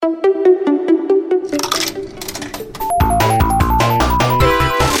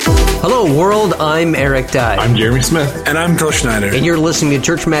world? I'm Eric Dye. I'm Jeremy Smith. And I'm Phil Schneider. And you're listening to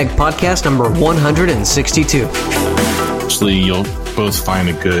Church Mag Podcast number 162. Actually, you'll both find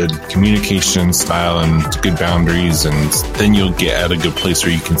a good communication style and good boundaries, and then you'll get at a good place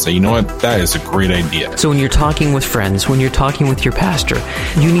where you can say, you know what, that is a great idea. So when you're talking with friends, when you're talking with your pastor,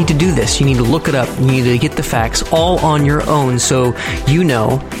 you need to do this. You need to look it up. You need to get the facts all on your own so you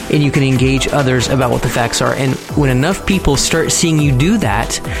know and you can engage others about what the facts are. And when enough people start seeing you do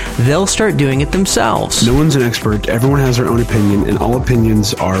that, they'll start doing it themselves. No one's an expert. Everyone has their own opinion, and all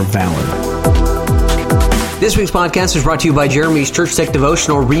opinions are valid. This week's podcast is brought to you by Jeremy's Church Tech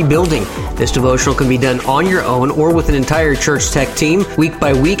Devotional Rebuilding. This devotional can be done on your own or with an entire Church Tech team, week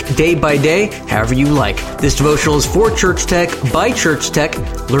by week, day by day, however you like. This devotional is for Church Tech, by Church Tech.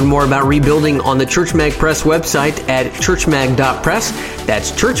 Learn more about rebuilding on the Church Mag Press website at churchmag.press.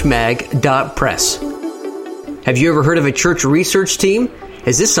 That's churchmag.press. Have you ever heard of a church research team?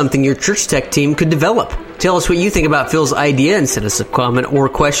 Is this something your Church Tech team could develop? Tell us what you think about Phil's idea and send us a comment or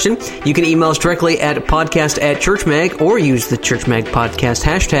question. You can email us directly at podcast@churchmag or use the Church Mag Podcast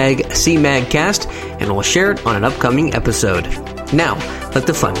hashtag CMagCast, and we'll share it on an upcoming episode. Now, let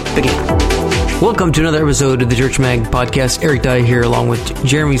the fun begin. Welcome to another episode of the Church Mag Podcast. Eric Dye here along with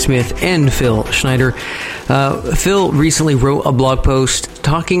Jeremy Smith and Phil Schneider. Phil recently wrote a blog post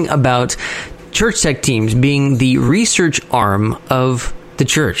talking about Church Tech teams being the research arm of the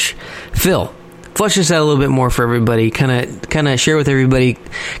church. Phil, flesh this out a little bit more for everybody. Kind of share with everybody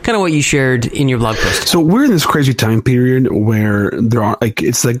kind of what you shared in your blog post. So we're in this crazy time period where there are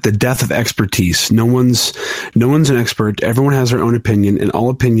it's like the death of expertise. No one's an expert. Everyone has their own opinion, and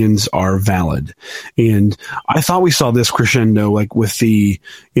all opinions are valid. And I thought we saw this crescendo like with the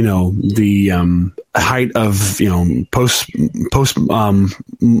height of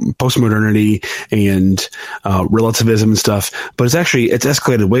postmodernity and relativism and stuff, but it's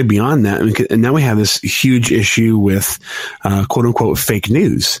escalated way beyond that, and now we have this huge issue with quote unquote fake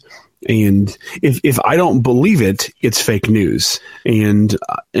news. And if I don't believe it, it's fake news. And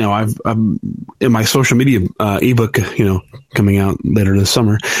I've in my social media ebook, coming out later this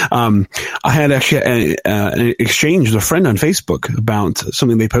summer, I had actually an exchange with a friend on Facebook about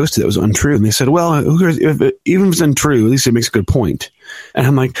something they posted that was untrue, and they said, "Well, who cares? Even if it's untrue, at least it makes a good point." And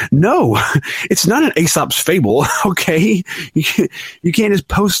I'm like, "No, it's not an Aesop's fable. Okay, you can't just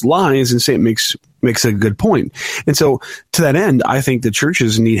post lies and say it makes a good point." And so to that end, I think the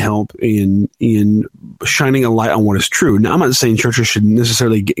churches need help in shining a light on what is true. Now, I'm not saying churches should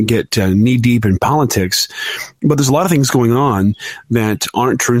necessarily get knee deep in politics, but there's a lot of things going on that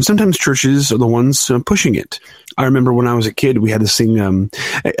aren't true. And sometimes churches are the ones pushing it. I remember when I was a kid, we had this thing.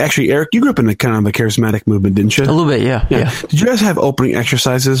 Actually, Eric, you grew up in a kind of a charismatic movement, didn't you? A little bit, yeah. Did you guys have opening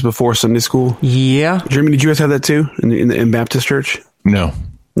exercises before Sunday school? Yeah. Jeremy, did you guys have that too in Baptist church? No.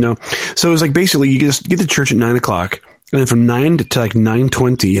 So it was like basically you just get to church at 9:00, and then from 9 to like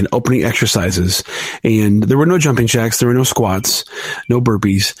 9:20 and opening exercises. And there were no jumping jacks, there were no squats, no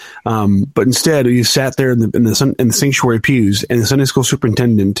burpees. But instead you sat there in the sanctuary pews, and the Sunday school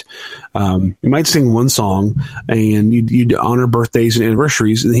superintendent, you might sing one song, and you'd honor birthdays and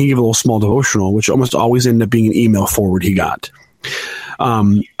anniversaries, and he gave a little small devotional, which almost always ended up being an email forward he got.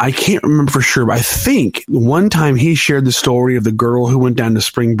 I can't remember for sure, but I think one time he shared the story of the girl who went down to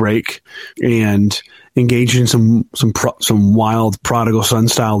spring break and engaged in some wild prodigal son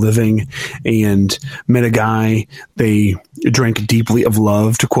style living and met a guy. They drank deeply of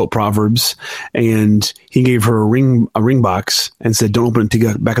love, to quote Proverbs, and he gave her a ring box and said, "Don't open it till you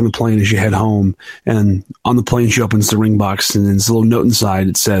get back on the plane as you head home." And on the plane, she opens the ring box, and there's a little note inside.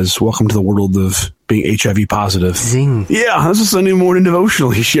 It says, "Welcome to the world of being HIV positive." Zing. Yeah, that's a Sunday morning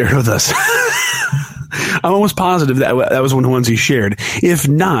devotional he shared with us. I'm almost positive that was one of the ones he shared. If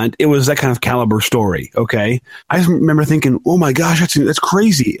not, it was that kind of caliber story, okay? I just remember thinking, oh my gosh, that's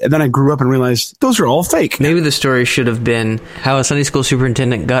crazy. And then I grew up and realized those are all fake. Maybe the story should have been how a Sunday school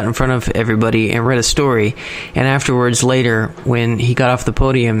superintendent got in front of everybody and read a story, and afterwards, later, when he got off the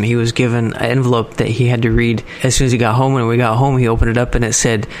podium, he was given an envelope that he had to read as soon as he got home. And when we got home, he opened it up and it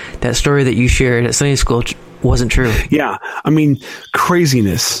said, "That story that you shared at Sunday school wasn't true." Yeah, I mean,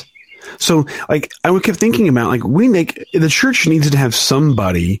 craziness. So, like, I kept thinking about, like, the church needs to have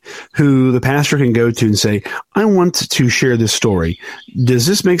somebody who the pastor can go to and say, "I want to share this story. Does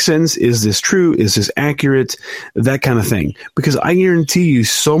this make sense? Is this true? Is this accurate?" That kind of thing. Because I guarantee you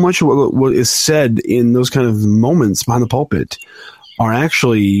so much of what is said in those kind of moments behind the pulpit are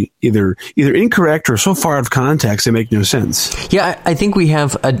actually either incorrect or so far out of context they make no sense. Yeah, I think we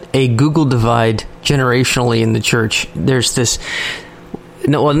have a Google divide generationally in the church. There's this...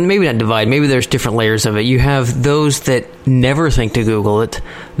 no, well, maybe not divide. Maybe there's different layers of it. You have those that never think to Google it,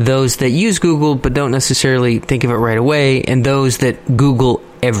 those that use Google but don't necessarily think of it right away, and those that Google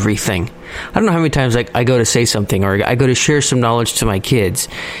everything. I don't know how many times I go to say something or I go to share some knowledge to my kids,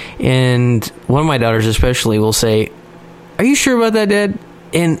 and one of my daughters especially will say, "Are you sure about that, Dad?"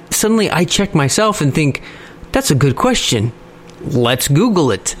 And suddenly I check myself and think, that's a good question. Let's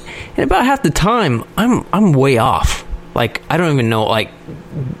Google it. And about half the time, I'm way off. Like, I don't even know, like,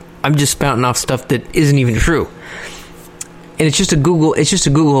 I'm just spouting off stuff that isn't even true. And it's just a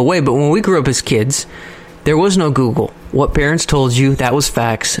Google away. But when we grew up as kids, there was no Google. What parents told you, that was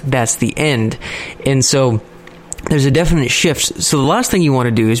facts. That's the end. And so there's a definite shift. So the last thing you want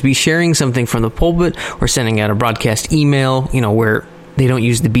to do is be sharing something from the pulpit or sending out a broadcast email, where they don't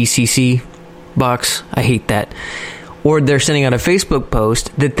use the BCC box. I hate that. Or they're sending out a Facebook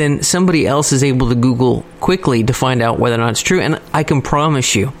post that then somebody else is able to Google quickly to find out whether or not it's true. And I can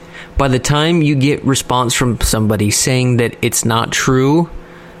promise you, by the time you get response from somebody saying that it's not true,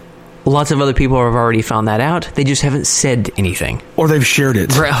 lots of other people have already found that out. They just haven't said anything. Or they've shared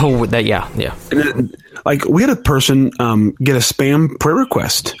it. Oh, yeah. And like, we had a person get a spam prayer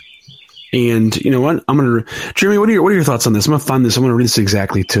request. And you know what? Jeremy, what are your thoughts on this? I'm going to find this. I'm going to read this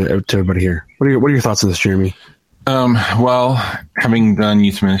exactly to everybody here. What are your thoughts on this, Jeremy? Well, having done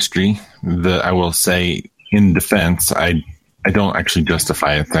youth ministry, I will say in defense, I don't actually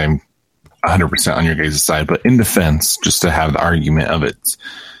justify it. I'm 100% on your guys' side, but in defense, just to have the argument of it,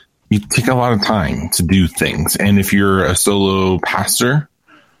 you take a lot of time to do things. And if you're a solo pastor,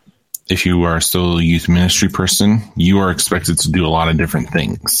 if you are a solo youth ministry person, you are expected to do a lot of different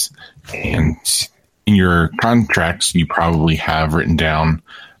things. And in your contracts, you probably have written down,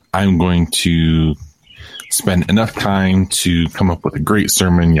 I'm going to spend enough time to come up with a great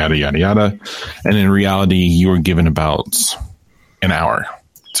sermon, yada, yada, yada. And in reality, you are given about an hour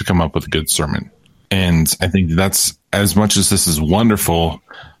to come up with a good sermon. And I think that's, as much as this is wonderful,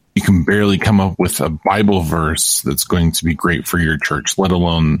 you can barely come up with a Bible verse that's going to be great for your church, let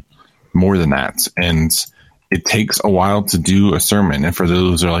alone more than that. And it takes a while to do a sermon. And for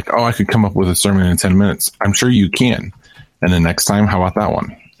those who are like, oh, I could come up with a sermon in 10 minutes. I'm sure you can. And the next time, how about that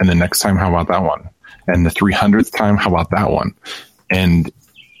one? And the next time, how about that one? And the 300th time, how about that one? And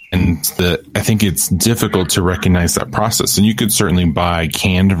I think it's difficult to recognize that process. And you could certainly buy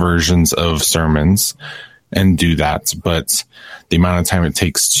canned versions of sermons and do that. But the amount of time it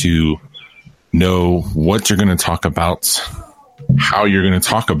takes to know what you're going to talk about, how you're going to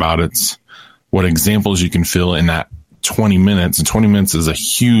talk about it, what examples you can fill in that 20 minutes. And 20 minutes is a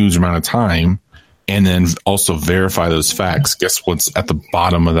huge amount of time. And then also verify those facts. Guess what's at the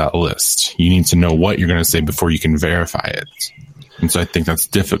bottom of that list? You need to know what you're going to say before you can verify it. And so I think that's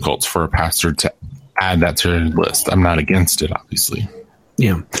difficult for a pastor to add that to their list. I'm not against it, obviously.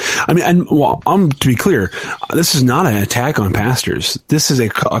 Yeah. I mean, to be clear, this is not an attack on pastors. This is a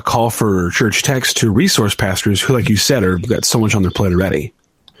call for church techs to resource pastors who, like you said, got so much on their plate already.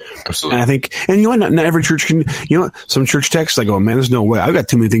 Absolutely. And I think, and you know what, not every church can, some church techs like, oh man, there's no way, I've got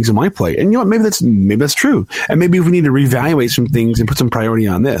too many things on my plate. And you know what, maybe that's true. And maybe we need to reevaluate some things and put some priority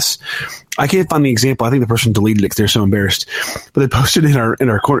on this. I can't find the example. I think the person deleted it because they're so embarrassed, but they posted in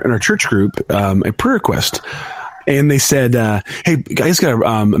our church group, a prayer request. And they said, hey, guys, got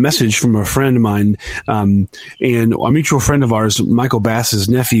a message from a friend of mine, and a mutual friend of ours, Michael Bass's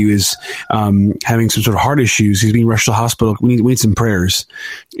nephew, is having some sort of heart issues. He's being rushed to the hospital. We need some prayers.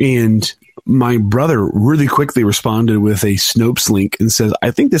 And my brother really quickly responded with a Snopes link and says,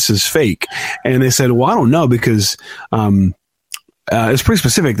 I think this is fake. And they said, well, I don't know, because it's pretty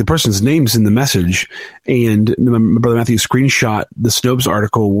specific. The person's name's in the message, and my brother Matthew screenshot the Snopes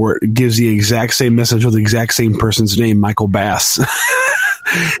article where it gives the exact same message with the exact same person's name, Michael Bass.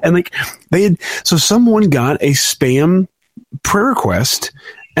 And like so someone got a spam prayer request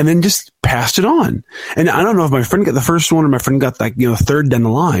and then just passed it on. And I don't know if my friend got the first one or my friend got third down the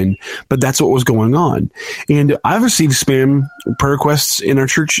line, but that's what was going on. And I've received spam prayer requests in our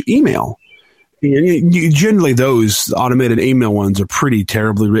church email. Generally, those automated email ones are pretty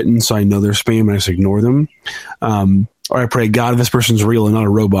terribly written, so I know they're spam and I just ignore them. Or I pray, God, if this person's real and not a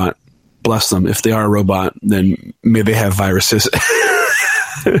robot, bless them. If they are a robot, then maybe they have viruses.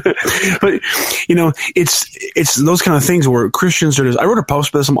 But it's those kind of things where Christians are. I wrote a post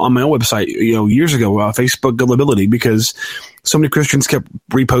about this on my own website, years ago, Facebook gullibility, because so many Christians kept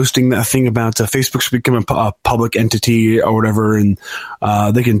reposting that thing about Facebook's become a public entity or whatever, and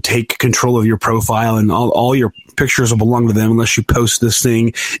they can take control of your profile and all your pictures will belong to them unless you post this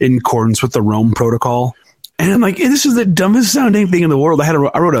thing in accordance with the Rome Protocol. And I'm like, this is the dumbest sounding thing in the world. I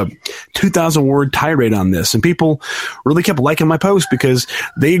wrote a 2,000 word tirade on this, and people really kept liking my post because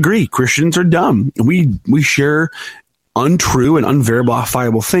they agree Christians are dumb. We share untrue and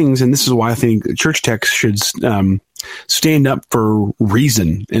unverifiable things, and this is why I think church texts should stand up for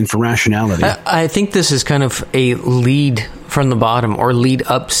reason and for rationality. I think this is kind of a lead from the bottom or lead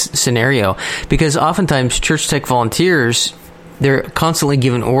up scenario, because oftentimes church tech volunteers, they're constantly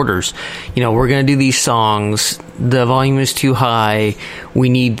given orders. We're going to do these songs. The volume is too high. We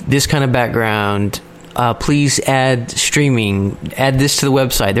need this kind of background. Please add streaming. Add this to the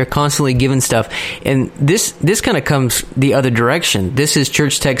website. They're constantly given stuff. And this kind of comes the other direction. This is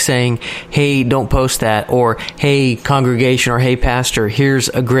church tech saying, hey, don't post that. Or, hey, congregation, or hey, pastor, here's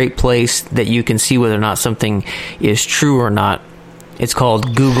a great place that you can see whether or not something is true or not. It's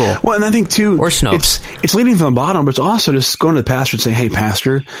called Google. Well, and I think too, or Snopes. It's leading from the bottom, but it's also just going to the pastor and saying, "Hey,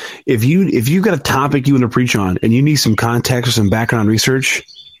 pastor, if you've got a topic you want to preach on and you need some context or some background research,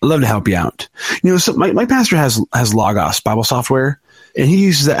 I'd love to help you out." So my pastor has Logos Bible software, and he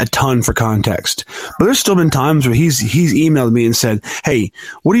uses that a ton for context. But there's still been times where he's emailed me and said, "Hey,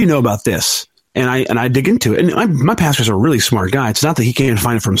 what do you know about this?" And I dig into it. And my pastor's a really smart guy. It's not that he can't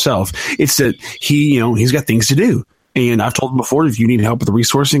find it for himself. It's that he's got things to do. And I've told him before, if you need help with the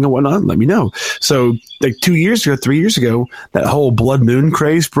resourcing and whatnot, let me know. So like 3 years ago, that whole blood moon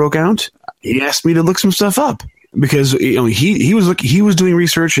craze broke out. He asked me to look some stuff up because he was doing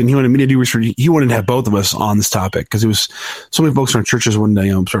research and he wanted me to do research. He wanted to have both of us on this topic because it was so many folks in our churches one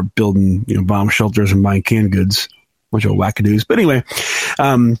day start building bomb shelters and buying canned goods, bunch of wackadoos. But anyway,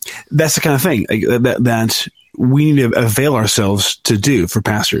 that's the kind of thing that we need to avail ourselves to do for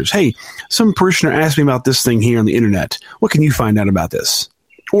pastors. Hey, some parishioner asked me about this thing here on the internet. What can you find out about this?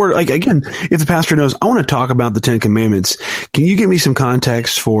 Or like, again, if the pastor knows, I want to talk about the 10 Commandments. Can you give me some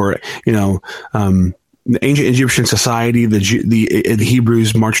context for, the ancient Egyptian society, the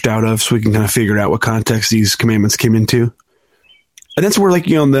Hebrews marched out of, so we can kind of figure out what context these commandments came into? And that's where,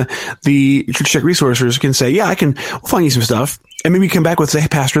 the church tech resources can say, yeah, we'll find you some stuff. And maybe come back with, say, hey,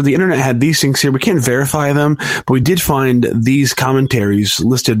 pastor, the internet had these things here. We can't verify them, but we did find these commentaries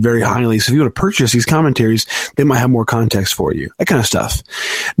listed very highly. So if you want to purchase these commentaries, they might have more context for you. That kind of stuff.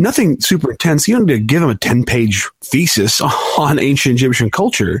 Nothing super intense. You don't need to give them a 10-page thesis on ancient Egyptian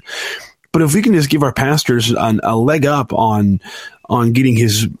culture. But if we can just give our pastors a leg up on getting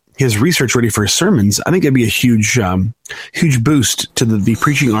his research ready for his sermons, I think that'd be a huge boost to the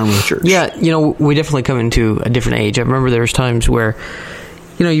preaching arm of the church. Yeah, we definitely come into a different age. I remember there was times where,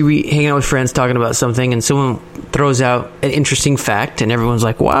 you be hanging out with friends talking about something and someone throws out an interesting fact and everyone's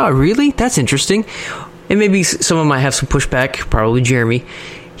like, wow, really? That's interesting. And maybe someone might have some pushback, probably Jeremy.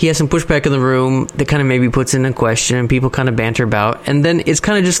 He has some pushback in the room that kind of maybe puts in a question and people kind of banter about, and then it's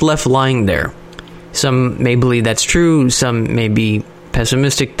kind of just left lying there. Some may believe that's true, some may be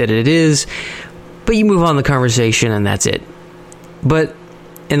pessimistic that it is, but you move on the conversation and that's it. But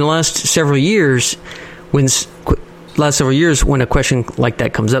in the last several years, when a question like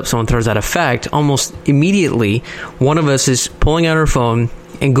that comes up, someone throws out a fact, almost immediately one of us is pulling out our phone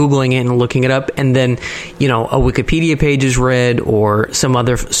and Googling it and looking it up, and then a Wikipedia page is read or some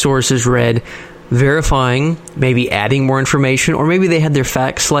other source is read, verifying, maybe adding more information, or maybe they had their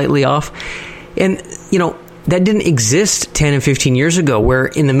facts slightly off. And that didn't exist 10 and 15 years ago, where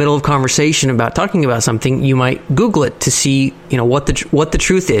in the middle of conversation about talking about something, you might Google it to see, what the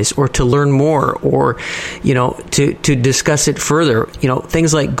truth is, or to learn more, or, to discuss it further.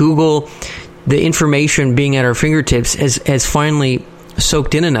 Things like Google, the information being at our fingertips has finally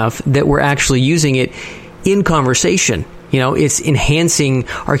soaked in enough that we're actually using it in conversation. It's enhancing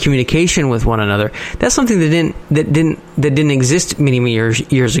our communication with one another. That's something that didn't exist many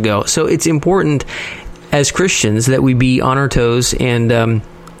years ago. So it's important as Christians that we be on our toes and,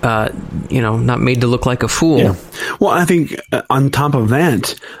 not made to look like a fool. Yeah. Well, I think on top of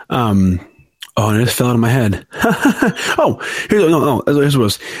that, and it just fell out of my head. Here's what it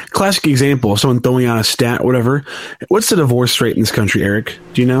was. Classic example of someone throwing out a stat or whatever. What's the divorce rate in this country, Eric?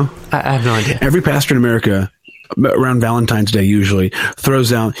 Do you know? I have no idea. Every pastor in America, around Valentine's Day usually,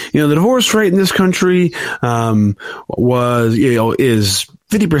 throws out, the divorce rate in this country is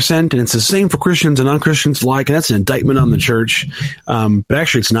 50%, and it's the same for Christians and non-Christians alike, and that's an indictment on the church. But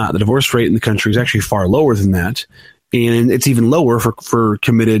actually it's not. The divorce rate in the country is actually far lower than that, and it's even lower for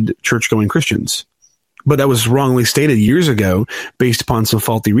committed church-going Christians. But that was wrongly stated years ago based upon some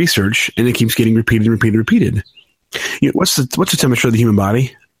faulty research, and it keeps getting repeated. What's the temperature of the human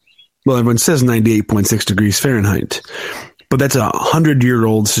body? Well, everyone says 98.6 degrees Fahrenheit. But that's a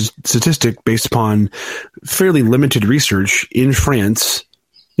 100-year-old statistic based upon fairly limited research in France,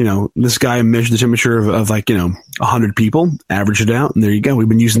 this guy measured the temperature of 100 people, averaged it out, and there you go. We've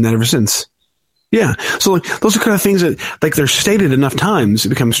been using that ever since. Yeah. So those are kind of things that they're stated enough times, it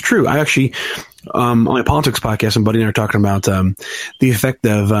becomes true. I actually, on my politics podcast, and Buddy and I are talking about, the effect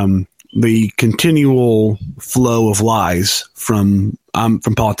of, the continual flow of lies from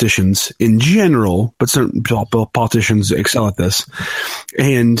politicians in general, but certain politicians excel at this.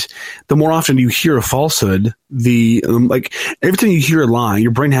 And the more often you hear a falsehood, every time you hear a lie,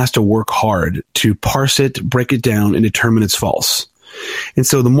 your brain has to work hard to parse it, break it down, and determine it's false. And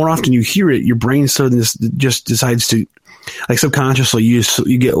so the more often you hear it, your brain suddenly just decides to, subconsciously, you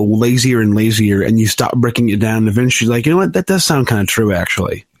get lazier and lazier, and you stop breaking it down. And eventually, you know what, that does sound kind of true,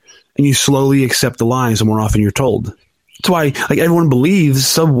 actually. And you slowly accept the lies the more often you're told. That's why, everyone believes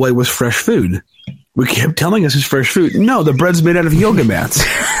Subway was fresh food. We kept telling us it's fresh food. No, the bread's made out of yoga mats.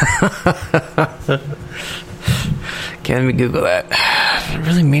 Can we Google that? It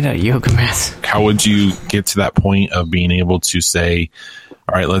really made out of yoga mats. How would you get to that point of being able to say,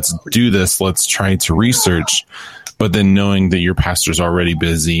 all right, let's do this. Let's try to research. But then knowing that your pastor's already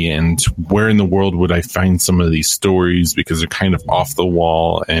busy, and where in the world would I find some of these stories because they're kind of off the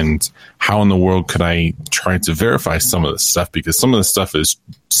wall, and how in the world could I try to verify some of this stuff, because some of the stuff is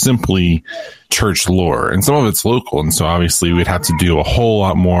simply church lore and some of it's local. And so obviously we'd have to do a whole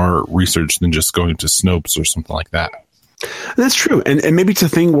lot more research than just going to Snopes or something like that. That's true. And maybe it's a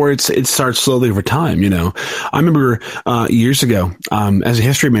thing where it starts slowly over time. I remember years ago, as a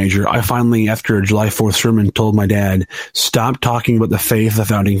history major, I finally, after a July 4th sermon, told my dad, stop talking about the faith of the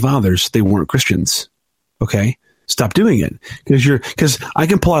founding fathers. They weren't Christians. Okay? Stop doing it. Because I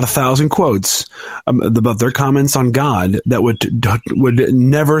can pull out 1,000 quotes about their comments on God that would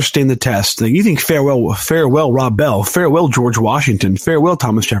never stand the test. You think farewell Rob Bell, farewell George Washington, farewell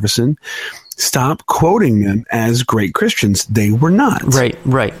Thomas Jefferson. Stop quoting them as great Christians. They were not.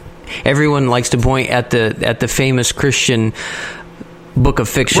 Right. Everyone likes to point at the famous Christian book of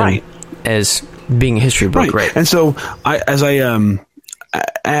fiction as being a history book, right? And so as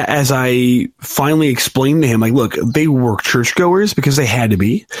I finally explained to him, look, they were churchgoers because they had to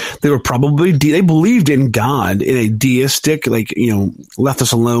be. They were probably, they believed in God in a deistic, left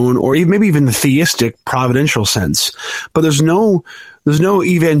us alone, or maybe even the theistic providential sense. But there's no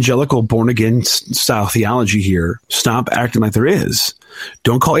evangelical born again style theology here. Stop acting like there is.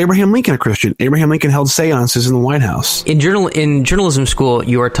 Don't call Abraham Lincoln a Christian. Abraham Lincoln held seances in the White House. In journalism school,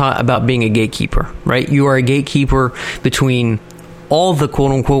 you are taught about being a gatekeeper, right? You are a gatekeeper between all the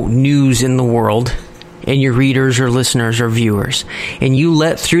quote-unquote news in the world and your readers or listeners or viewers. And you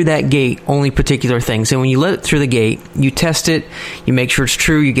let through that gate only particular things. And when you let it through the gate, you test it, you make sure it's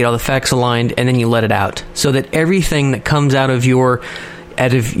true, you get all the facts aligned, and then you let it out. So that everything that comes out of your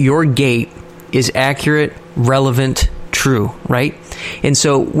gate is accurate, relevant, true, right? And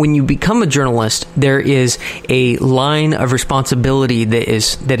so when you become a journalist, there is a line of responsibility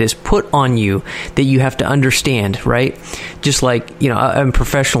that is put on you that you have to understand, right? Just like,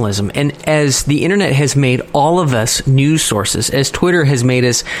 professionalism. And as the internet has made all of us news sources, as Twitter has made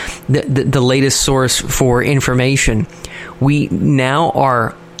us the latest source for information, we now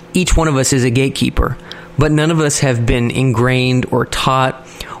are, each one of us is a gatekeeper, but none of us have been ingrained or taught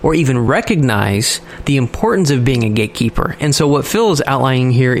or even recognize the importance of being a gatekeeper. And so what Phil is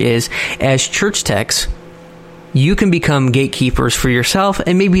outlining here is, as church techs, you can become gatekeepers for yourself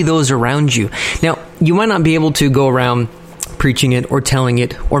and maybe those around you. Now, you might not be able to go around preaching it or telling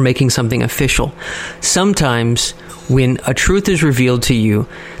it or making something official. Sometimes when a truth is revealed to you,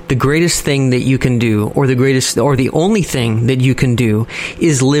 the greatest thing that you can do, or the only thing that you can do,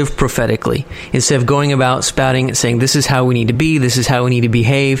 is live prophetically. Instead of going about spouting and saying, this is how we need to be, this is how we need to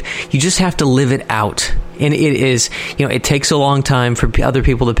behave, you just have to live it out. And it is, it takes a long time for other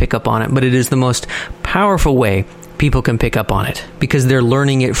people to pick up on it, but it is the most powerful way people can pick up on it because they're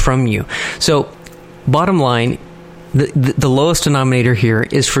learning it from you. So, bottom line, the lowest denominator here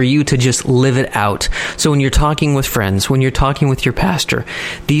is for you to just live it out. So when you're talking with friends, when you're talking with your pastor,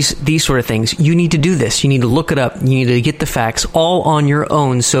 these sort of things, you need to do this. You need to look it up. You need to get the facts all on your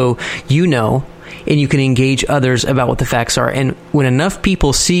own so you know, and you can engage others about what the facts are. And when enough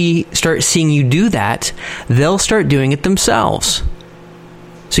people start seeing you do that, they'll start doing it themselves.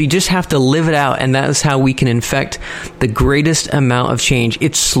 So you just have to live it out, and that is how we can infect the greatest amount of change.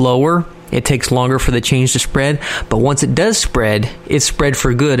 It's slower. It takes longer for the change to spread, but once it does spread, it's spread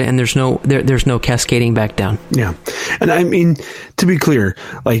for good, and there's no cascading back down. Yeah, and I mean, to be clear,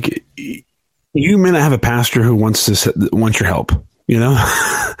 you may not have a pastor who wants your help,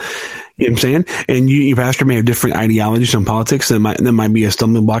 You know what I'm saying? And you, pastor, may have different ideologies on politics. That might be a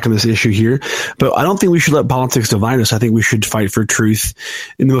stumbling block in this issue here. But I don't think we should let politics divide us. I think we should fight for truth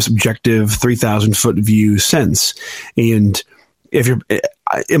in the most objective 3,000-foot view sense. And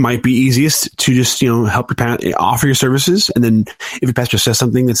it might be easiest to just, help offer your services. And then if your pastor says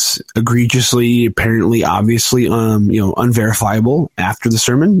something that's egregiously, apparently, obviously, unverifiable after the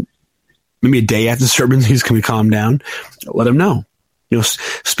sermon, maybe a day after the sermon, he's going to calm down. Let him know.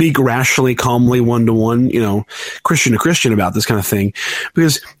 Speak rationally, calmly, one-to-one, Christian to Christian about this kind of thing,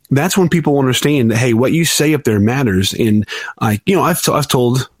 because that's when people understand that, hey, what you say up there matters. And I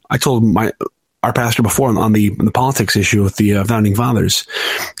told our pastor before on the politics issue with the founding fathers,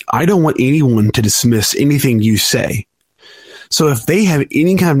 I don't want anyone to dismiss anything you say. So if they have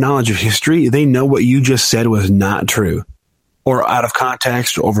any kind of knowledge of history, they know what you just said was not true or out of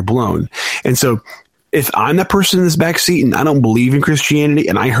context or overblown. And so if I'm that person in this back seat and I don't believe in Christianity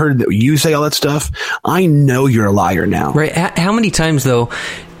and I heard that you say all that stuff, I know you're a liar now. Right. How many times, though,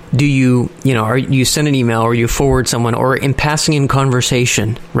 do you send an email or you forward someone, or in passing in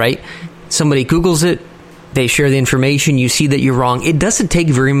conversation, right? Somebody Googles it, they share the information, you see that you're wrong. It doesn't take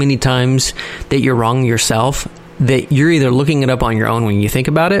very many times that you're wrong yourself, that you're either looking it up on your own when you think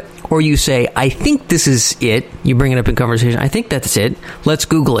about it, or you say, I think this is it. You bring it up in conversation. I think that's it. Let's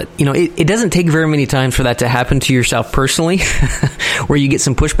Google it. It doesn't take very many times for that to happen to yourself personally, where you get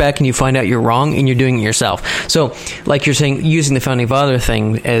some pushback and you find out you're wrong and you're doing it yourself. So, like you're saying, using the founding father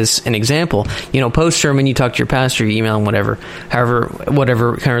thing as an example, post-sermon, you talk to your pastor, you email them, whatever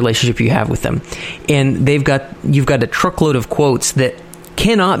kind of relationship you have with them. And you've got a truckload of quotes that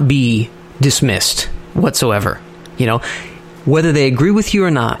cannot be dismissed whatsoever. Whether they agree with you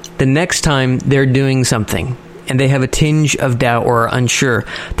or not, the next time they're doing something and they have a tinge of doubt or are unsure,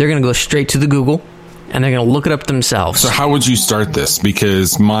 they're going to go straight to the Google and they're going to look it up themselves. So how would you start this?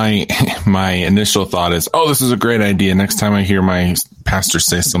 Because my initial thought is, this is a great idea. Next time I hear my pastor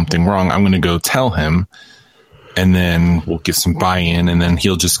say something wrong, I'm going to go tell him, and then we'll get some buy-in, and then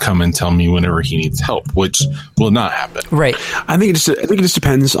he'll just come and tell me whenever he needs help, which will not happen. Right. I think it just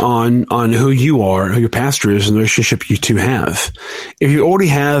depends on who you are, who your pastor is, and the relationship you two have. If you already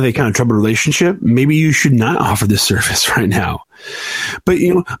have a kind of troubled relationship, maybe you should not offer this service right now. But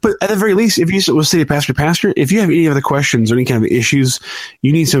at the very least, if you will say to pastor, if you have any other questions or any kind of issues,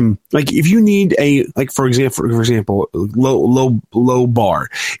 you need some, if you need for example, low bar,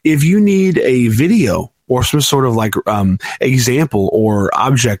 if you need a video or some sort of example or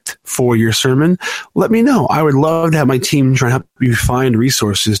object for your sermon, let me know. I would love to have my team try and help you find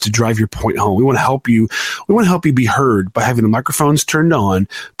resources to drive your point home. We want to help you. We want to help you be heard by having the microphones turned on,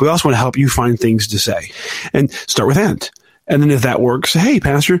 but we also want to help you find things to say. And start with that. And then if that works, hey,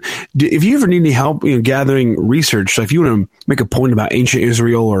 pastor, if you ever need any help, gathering research, so if you want to make a point about ancient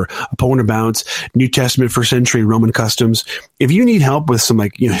Israel or a point about New Testament first century Roman customs, if you need help with some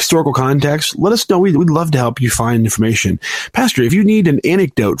historical context, let us know. We'd love to help you find information. Pastor, if you need an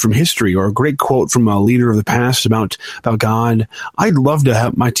anecdote from history or a great quote from a leader of the past about God, I'd love to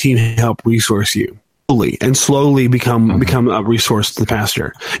help my team help resource you. And slowly become a resource to the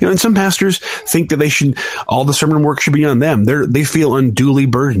pastor. And some pastors think that all the sermon work should be on them. They feel unduly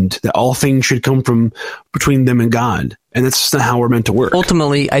burdened, that all things should come from between them and God. And that's not how we're meant to work.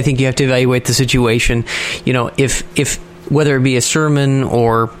 Ultimately, I think you have to evaluate the situation. If whether it be a sermon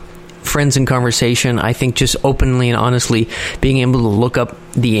or friends in conversation, I think just openly and honestly being able to look up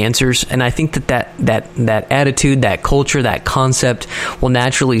the answers. And I think that attitude, that culture, that concept will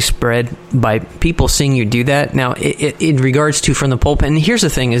naturally spread by people seeing you do that. Now, in regards to from the pulpit, and here's the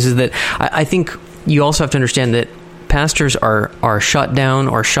thing is that I think you also have to understand that pastors are shut down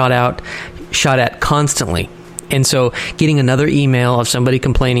or shot at constantly. And so getting another email of somebody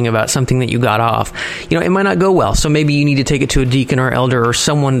complaining about something that you got off, it might not go well. So maybe you need to take it to a deacon or elder or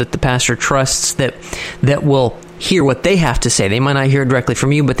someone that the pastor trusts that will hear what they have to say. They might not hear it directly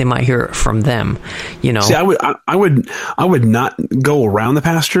from you, but they might hear it from them. See, I would not go around the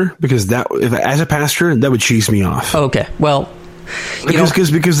pastor, because as a pastor, that would cheese me off. Okay. Well,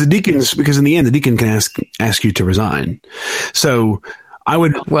 because in the end, the deacon can ask you to resign. So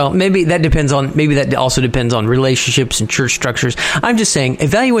maybe that also depends on relationships and church structures. I'm just saying,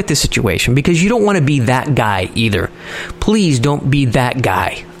 evaluate the situation, because you don't want to be that guy either. Please don't be that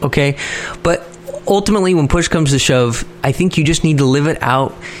guy, okay? But ultimately, when push comes to shove, I think you just need to live it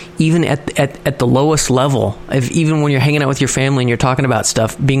out, even at the lowest level. Even when you're hanging out with your family and you're talking about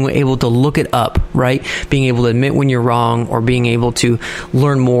stuff, being able to look it up, right? Being able to admit when you're wrong, or being able to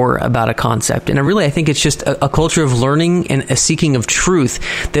learn more about a concept. And I think it's just a culture of learning and a seeking of truth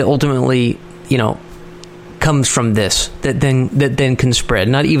that ultimately, comes from this that then can spread.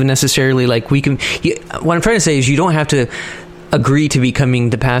 Not even necessarily like we can. What I'm trying to say is you don't have to agree to becoming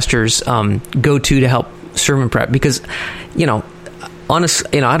the pastor's go-to to help sermon prep, because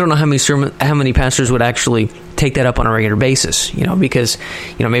honestly, I don't know how many pastors would actually take that up on a regular basis, because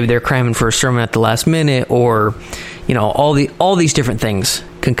maybe they're cramming for a sermon at the last minute, or all these different things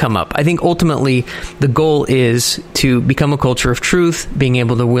can come up. I think ultimately the goal is to become a culture of truth, being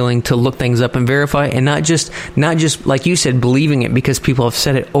able to willing to look things up and verify, and not just like you said, believing it because people have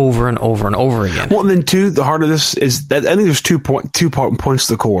said it over and over and over again. Well, and then too, the heart of this is that I think there's two points to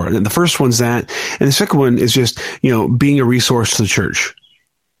the core. And the first one's that, and the second one is just being a resource to the church.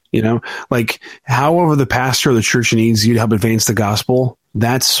 Like however the pastor or the church needs you to help advance the gospel.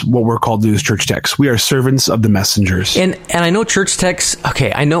 That's what we're called to do as church techs. We are servants of the messengers. And I know church techs,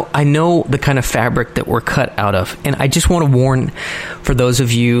 okay, I know the kind of fabric that we're cut out of. And I just want to warn for those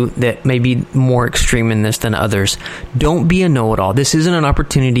of you that may be more extreme in this than others, don't be a know-it-all. This isn't an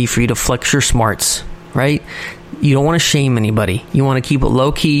opportunity for you to flex your smarts, right? You don't want to shame anybody. You want to keep it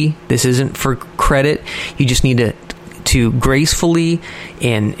low-key. This isn't for credit. You just need to gracefully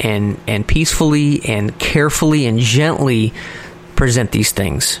and peacefully and carefully and gently present these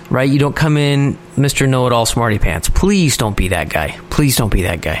things, right? You don't come in Mr. Know-it-all smarty pants. Please don't be that guy. Please don't be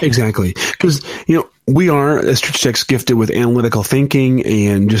that guy. Exactly. Because, we are, as church techs, gifted with analytical thinking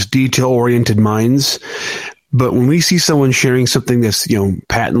and just detail-oriented minds. But when we see someone sharing something that's,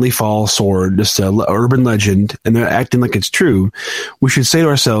 patently false or just an urban legend, and they're acting like it's true, we should say to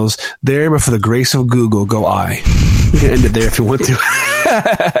ourselves, there, but for the grace of Google, go I. You can end it there if you want to.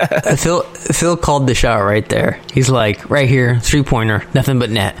 Phil called the shot right there. He's like, right here, 3-pointer, nothing but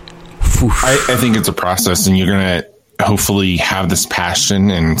net. I think it's a process, and you're going to hopefully have this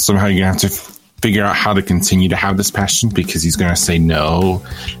passion, and somehow you're going to have to figure out how to continue to have this passion, because he's going to say no,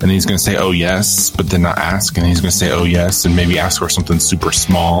 and then he's going to say, oh, yes, but then not ask. And he's going to say, oh, yes, and maybe ask for something super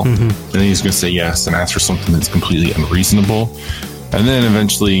small. Mm-hmm. And then he's going to say yes and ask for something that's completely unreasonable. And then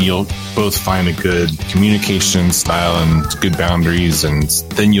eventually you'll both find a good communication style and good boundaries. And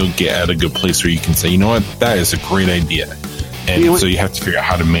then you'll get at a good place where you can say, you know what, that is a great idea. And so you have to figure out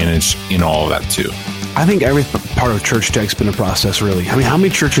how to manage in all of that too. I think every part of church tech's been a process, really. I mean, how many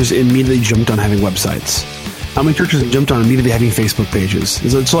churches immediately jumped on having websites? How many churches jumped on immediately having Facebook pages?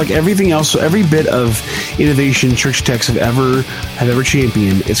 So like everything else, so every bit of innovation church techs have ever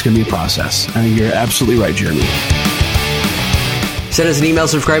championed, it's going to be a process. I think you're absolutely right, Jeremy. Send us an email,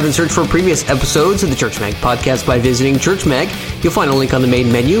 subscribe, and search for previous episodes of the Church Mag podcast by visiting Church Mag. You'll find a link on the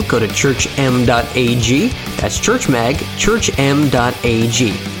main menu. Go to churchm.ag. That's Church Mag,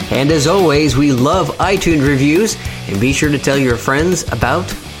 churchm.ag. And as always, we love iTunes reviews, and be sure to tell your friends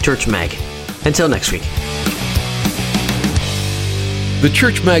about Church Mag. Until next week. The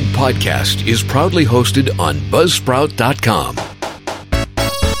Church Mag podcast is proudly hosted on Buzzsprout.com.